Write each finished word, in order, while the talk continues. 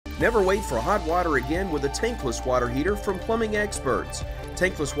Never wait for hot water again with a tankless water heater from Plumbing Experts.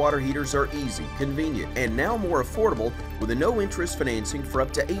 Tankless water heaters are easy, convenient, and now more affordable with a no-interest financing for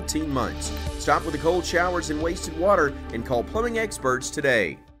up to 18 months. Stop with the cold showers and wasted water and call Plumbing Experts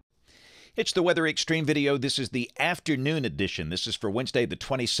today. It's the Weather Xtreme video. This is the afternoon edition. This is for Wednesday, the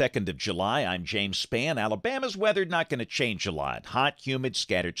 22nd of July. I'm James Spann. Alabama's weather not going to change a lot. Hot, humid,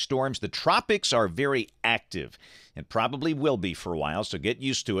 scattered storms. The tropics are very active and probably will be for a while, so get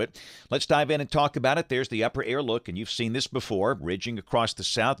used to it. Let's dive in and talk about it. There's the upper air look, and you've seen this before. Ridging across the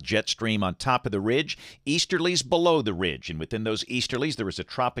south, jet stream on top of the ridge, easterlies below the ridge, and within those easterlies there is a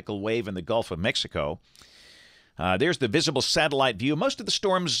tropical wave in the Gulf of Mexico. There's the visible satellite view. Most of the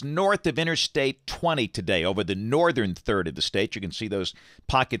storms north of Interstate 20 today over the northern third of the state. You can see those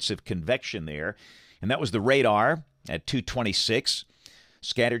pockets of convection there. And that was the radar at 226.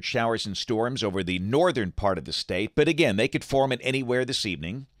 Scattered showers and storms over the northern part of the state. But again, they could form at anywhere this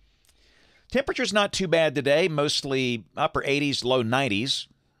evening. Temperature's not too bad today. Mostly upper 80s, low 90s.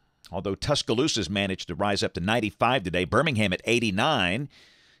 Although Tuscaloosa's managed to rise up to 95 today. Birmingham at 89.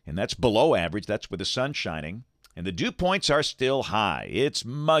 And that's below average. That's with the sun shining. And the dew points are still high. It's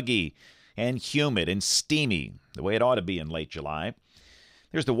muggy and humid and steamy, the way it ought to be in late July.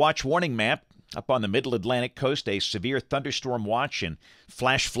 There's the watch warning map. Up on the middle Atlantic coast, a severe thunderstorm watch and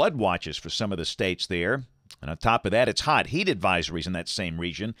flash flood watches for some of the states there. And on top of that, it's hot heat advisories in that same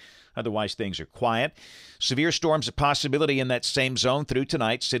region. Otherwise, things are quiet. Severe storms a possibility in that same zone through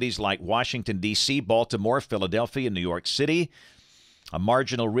tonight. Cities like Washington, D.C., Baltimore, Philadelphia, New York City. A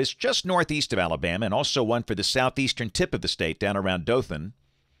marginal risk just northeast of Alabama, and also one for the southeastern tip of the state down around Dothan.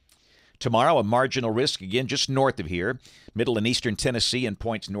 Tomorrow, a marginal risk, again, just north of here, middle and eastern Tennessee and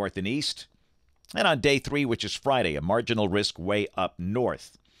points north and east. And on day 3, which is Friday, a marginal risk way up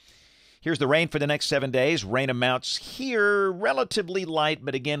north. Here's the rain for the next 7 days. Rain amounts here relatively light,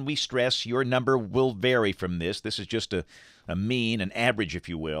 but again, we stress your number will vary from this. This is just a mean, an average, if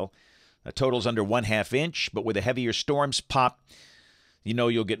you will. Totals under 1/2 inch, but with the heavier storms pop, you know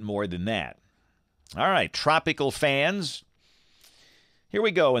you'll get more than that. All right, tropical fans. Here we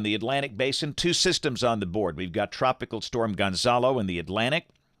go in the Atlantic Basin. 2 systems on the board. We've got Tropical Storm Gonzalo in the Atlantic,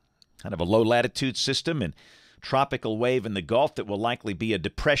 kind of a low-latitude system, and tropical wave in the Gulf that will likely be a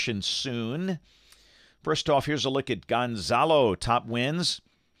depression soon. First off, here's a look at Gonzalo. Top winds,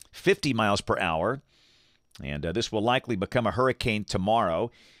 50 miles per hour. And this will likely become a hurricane tomorrow.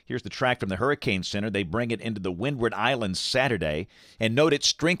 Here's the track from the Hurricane Center. They bring it into the Windward Islands Saturday. And note it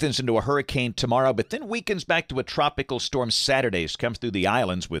strengthens into a hurricane tomorrow, but then weakens back to a tropical storm Saturday. It comes through the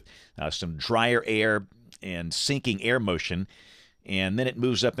islands with some drier air and sinking air motion. And then it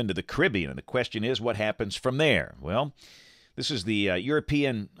moves up into the Caribbean. And the question is, what happens from there? Well, this is the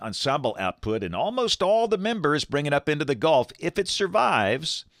European ensemble output, and almost all the members bring it up into the Gulf if it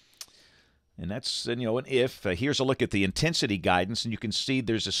survives. And that's, an if. Here's a look at the intensity guidance, and you can see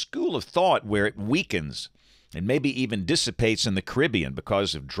there's a school of thought where it weakens and maybe even dissipates in the Caribbean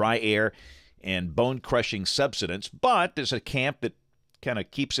because of dry air and bone-crushing subsidence. But there's a camp that kind of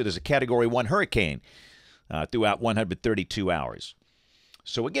keeps it as a Category 1 hurricane throughout 132 hours.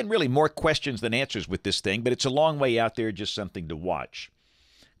 So, again, really more questions than answers with this thing, but it's a long way out there, just something to watch.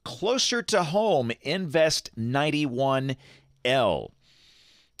 Closer to home, Invest 91L.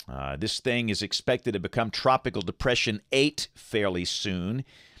 This thing is expected to become Tropical Depression 8 fairly soon.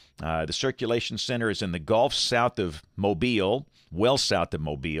 The circulation center is in the Gulf south of Mobile, well south of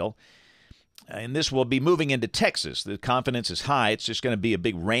Mobile. And this will be moving into Texas. The confidence is high. It's just going to be a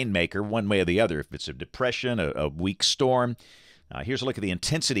big rainmaker one way or the other. If it's a depression, a weak storm. Here's a look at the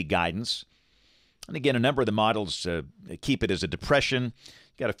intensity guidance. And again, a number of the models keep it as a depression.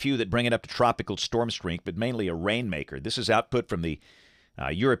 Got a few that bring it up to tropical storm strength, but mainly a rainmaker. This is output from the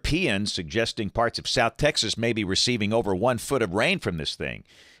Europeans suggesting parts of South Texas may be receiving over 1 foot of rain from this thing.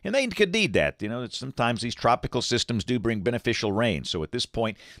 And they could need that. Sometimes these tropical systems do bring beneficial rain. So at this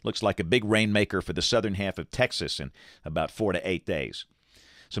point, looks like a big rainmaker for the southern half of Texas in about 4 to 8 days.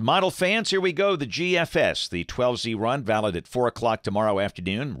 So model fans, here we go. The GFS, the 12Z run, valid at 4 o'clock tomorrow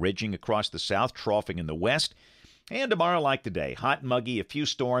afternoon, ridging across the south, troughing in the west. And tomorrow, like today, hot, muggy, a few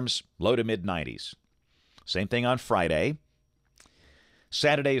storms, low to mid-90s. Same thing on Friday.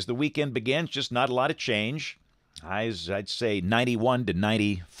 Saturday, as the weekend begins, just not a lot of change. Highs, I'd say 91 to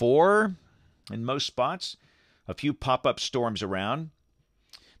 94 in most spots. A few pop-up storms around.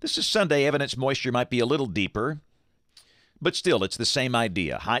 This is Sunday. Evidence moisture might be a little deeper. But still, it's the same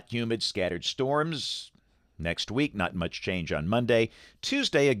idea. Hot, humid, scattered storms. Next week, not much change on Monday.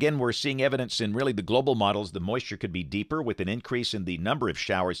 Tuesday, again, we're seeing evidence in really the global models. The moisture could be deeper with an increase in the number of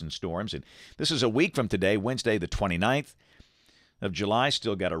showers and storms. And this is a week from today, Wednesday the 29th. of July.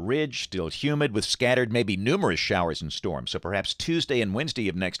 Still got a ridge, still humid with scattered, maybe numerous showers and storms. So perhaps Tuesday and Wednesday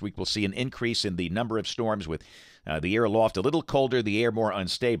of next week we'll see an increase in the number of storms with the air aloft a little colder, the air more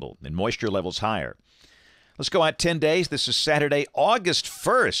unstable, and moisture levels higher. Let's go out 10 days. This is Saturday, August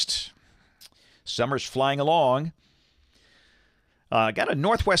 1st. Summer's flying along. Got a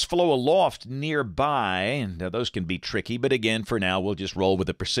northwest flow aloft nearby, and those can be tricky. But again, for now, we'll just roll with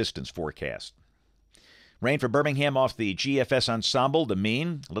the persistence forecast. Rain for Birmingham off the GFS ensemble. The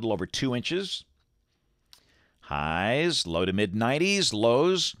mean, a little over 2 inches. Highs, low to mid-90s.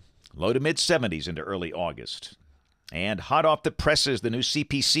 Lows, low to mid-70s into early August. And hot off the presses, the new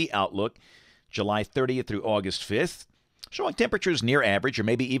CPC outlook, July 30th through August 5th, showing temperatures near average or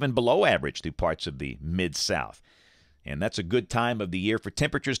maybe even below average through parts of the Mid-South. And that's a good time of the year for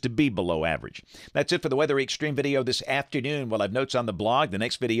temperatures to be below average. That's it for the Weather Xtreme video this afternoon. We'll have notes on the blog. The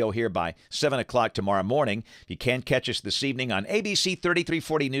next video here by 7 o'clock tomorrow morning. You can catch us this evening on ABC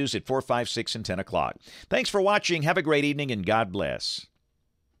 3340 News at 4, 5, 6, and 10 o'clock. Thanks for watching. Have a great evening, and God bless.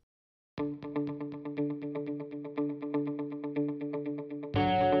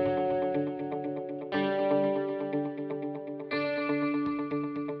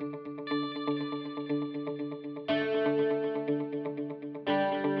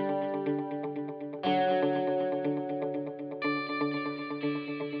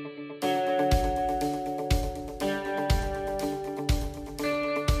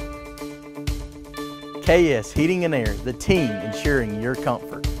 KS Heating and Air, the team ensuring your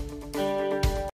comfort.